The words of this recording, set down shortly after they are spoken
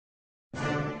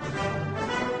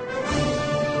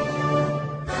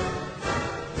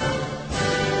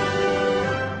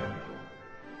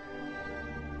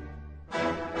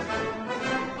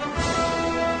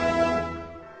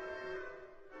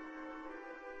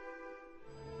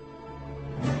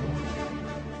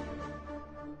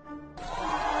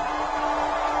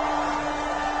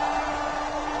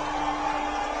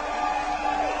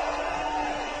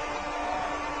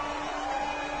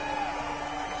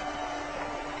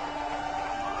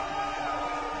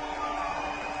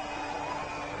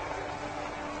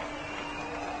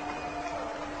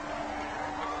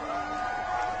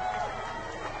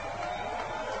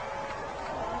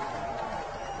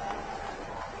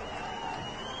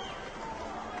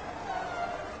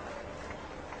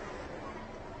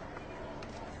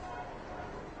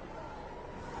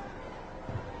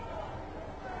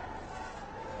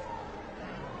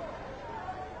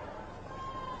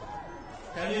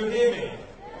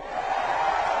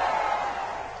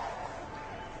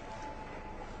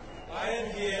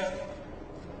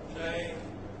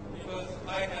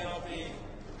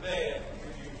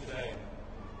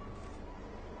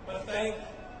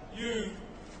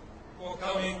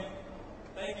coming.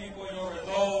 Thank you for your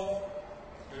resolve,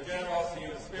 your generosity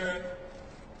of spirit.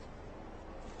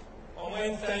 On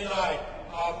Wednesday night,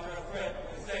 after a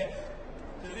threat was sent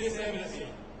to this embassy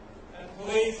and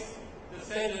police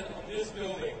descended on this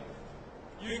building,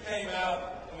 you came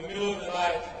out in the middle of the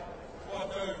night to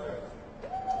watch over it.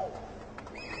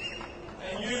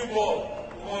 And you brought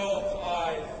the world's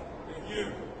eyes with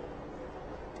you.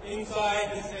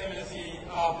 Inside this embassy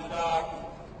after dark,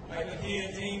 I could hear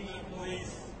teams of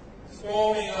police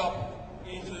storming up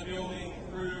into the building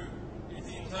through its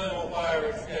internal fire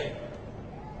escape.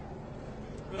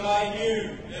 But I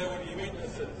knew there would be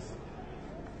witnesses,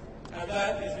 and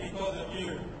that is because of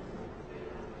you.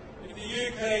 If the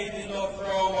UK did not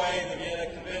throw away the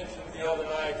Vienna Conventions the other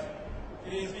night,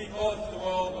 it is because the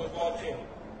world was watching.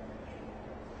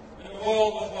 And the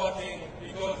world was watching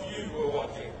because you were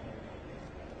watching.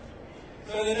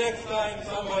 So the next time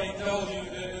somebody tells you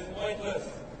that it is pointless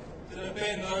to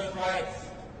defend those rights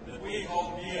that we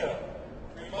hold dear,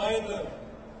 remind them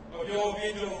of your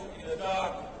vigil in the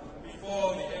dark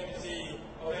before the Embassy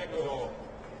of Ecuador.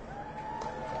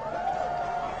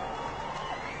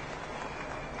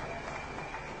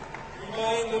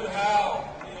 Remind them how,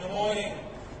 in the morning,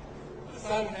 the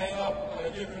sun came up on a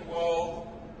different world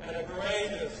and a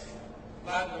courageous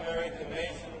Latin American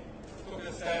nation took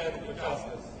a stand for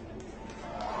justice.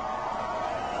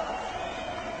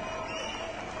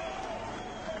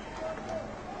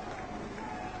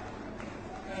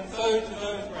 And so to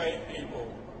those brave people,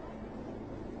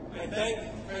 I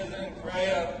thank President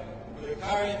Correa for the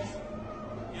courage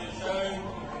he has shown in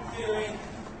considering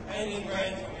and in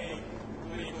granting me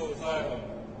political asylum.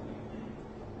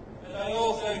 And I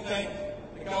also thank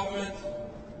the government,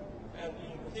 and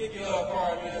in particular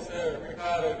Foreign Minister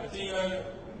Ricardo Coutinho,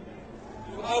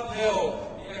 who upheld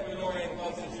the Ecuadorian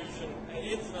Constitution and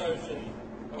its notion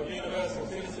of universal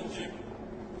citizenship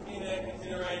in their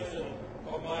consideration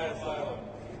of my asylum.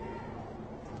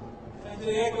 And to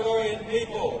the Ecuadorian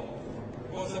people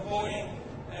for supporting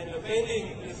and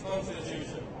defending this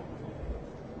Constitution.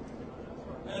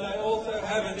 And I also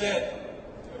have a debt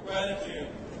of gratitude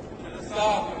to the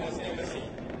staff of this embassy,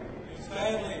 whose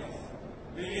families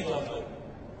live in London,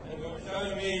 and who have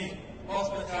shown me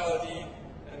hospitality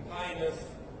and kindness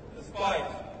despite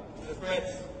the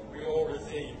threats we all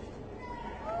receive.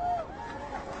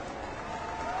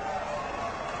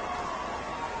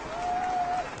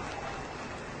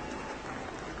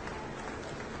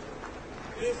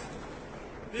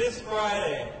 This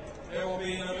Friday, there will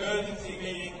be an emergency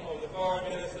meeting of the foreign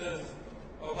ministers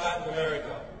of Latin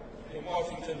America in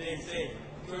Washington, D.C.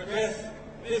 to address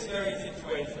this very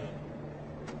situation.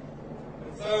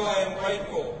 And so I am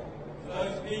grateful to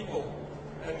those people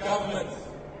and governments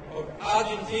of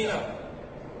Argentina,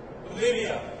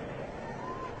 Bolivia,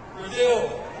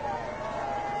 Brazil,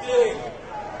 Chile,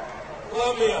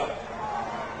 Colombia,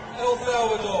 El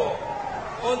Salvador,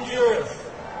 Honduras,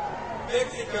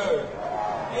 Mexico,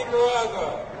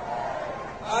 Nicaragua,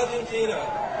 Argentina,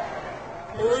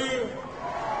 Peru,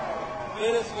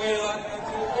 Venezuela, and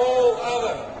to all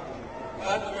other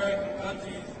Latin American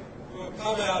countries who have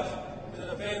come out to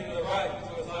defend the right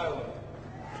to asylum.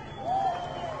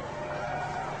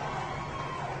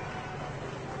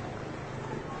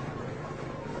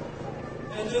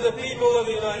 And to the people of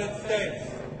the United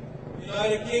States,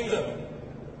 United Kingdom,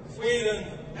 Sweden,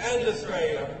 and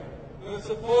Australia, who have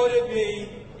supported me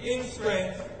in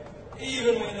strength,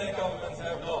 even when their governments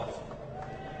have not.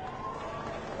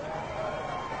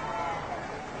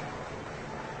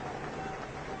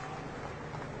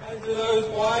 And to those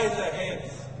wiser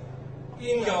heads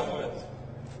in government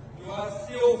who are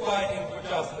still fighting for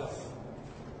justice,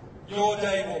 your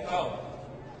day will come.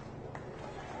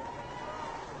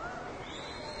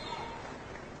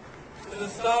 To the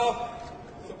staff,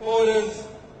 supporters,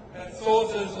 and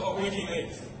sources of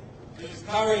WikiLeaks, whose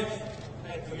courage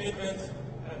and commitment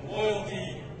and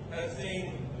loyalty has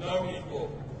seen no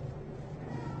equal.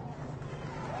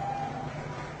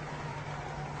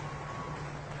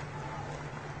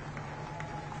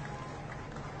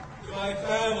 To my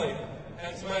family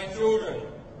and to my children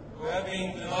who have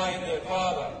been denied their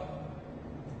father,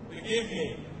 forgive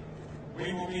me,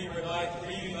 we will be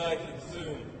reunited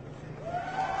soon.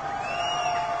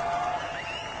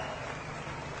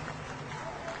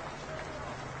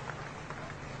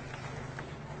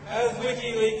 As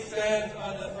WikiLeaks stands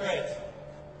under threat,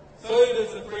 so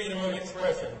does the freedom of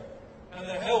expression and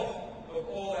the health of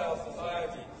all our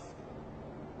societies.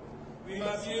 We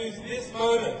must use this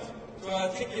moment to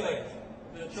articulate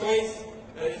the choice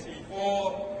that is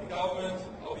before the government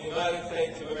of the United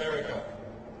States of America.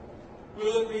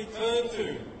 Will it return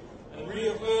to and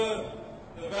reaffirm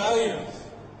the values,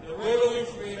 the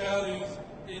revolutionary values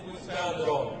it was founded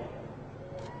on?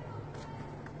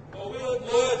 Or will it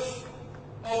lurch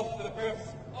off the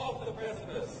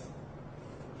precipice,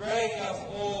 dragging us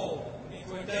all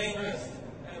into a dangerous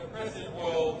and oppressive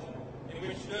world in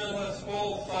which journalists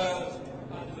fall silent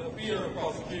under the fear of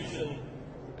prosecution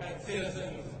and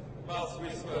citizens must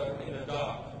whisper in the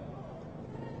dark?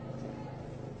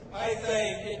 I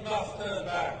say it must turn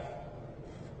back.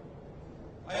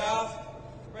 I ask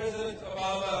President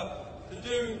Obama to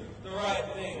do the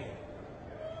right thing.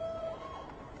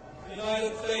 The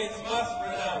United States must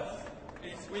renounce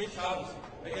its witch hunt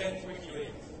against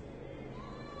WikiLeaks.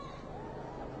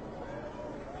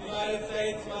 The United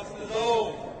States must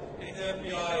dissolve its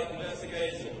FBI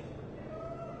investigation.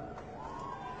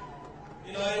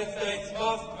 The United States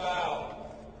must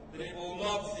vow that it will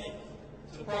not seek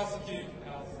to prosecute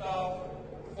our staff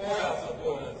or our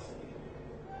supporters.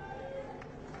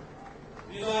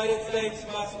 The United States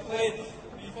must pledge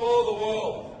before the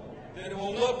world that it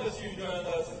will not pursue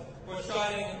journalists for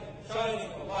shining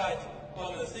a light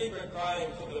on the secret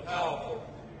crimes of the powerful.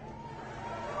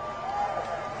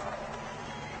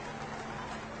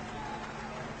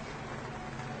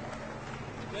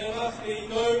 There must be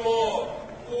no more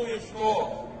foolish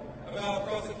talk about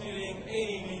prosecuting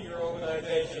any media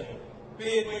organisation, be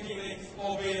it WikiLeaks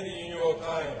or be it the New York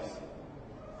Times.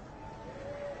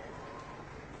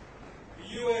 The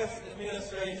US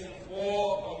administration's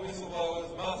war on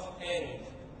whistleblowers must end.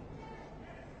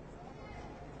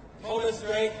 Thomas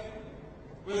Drake,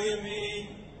 William Meade,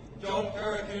 John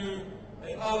Carrickoo,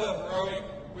 and other heroic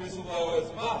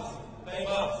whistleblowers must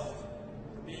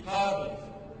be pardoned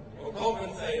or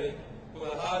compensated for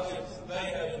the hardships they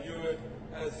have endured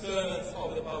as servants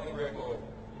of the public record.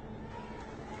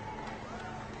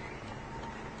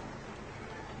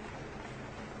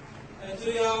 And to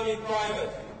the Army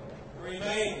private who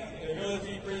remains in a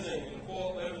military prison in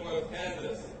Fort Leavenworth,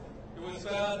 Kansas, who was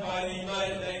found by the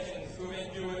United Nations who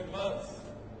endured months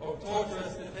of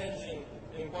torturous detention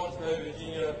in Quantico,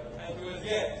 Virginia, and who has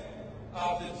yet,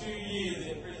 after 2 years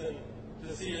in prison,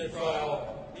 to see a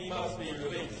trial, he must be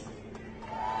released.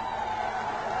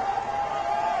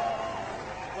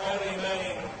 Bradley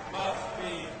Manning must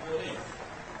be released.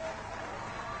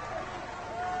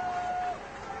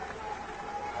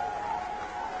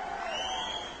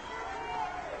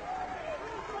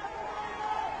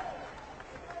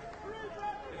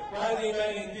 If Bradley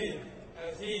Manning did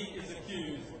as he is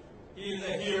accused, he is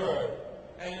a hero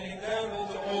and an example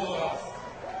to all of us,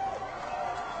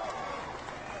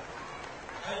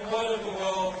 and one of the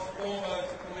world's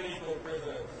foremost political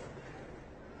prisoners.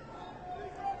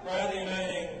 Bradley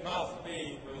Manning must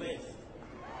be released.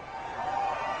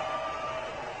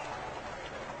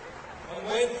 On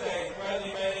Wednesday,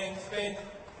 Bradley Manning spent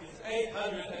his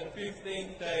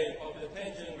 815th day of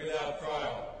detention without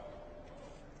trial.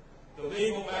 The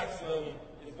legal maximum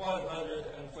is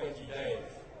 120 days.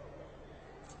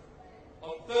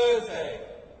 On Thursday,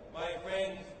 my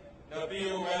friend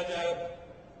Nabil Rajab,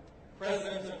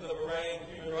 president of the Bahrain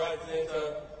Human Rights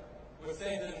Center, was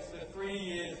sentenced to 3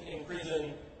 years in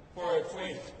prison for a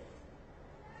tweet.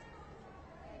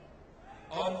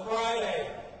 On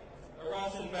Friday, a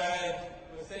Russian band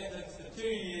was sentenced to 2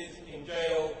 years in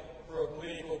jail for a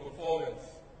political performance.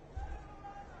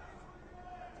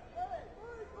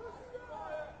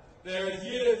 There is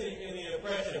unity in the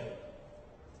oppression.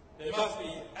 There must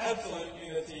be absolute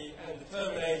unity and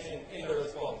determination in the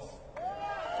response.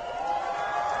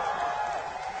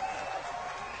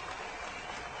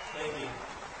 Thank you.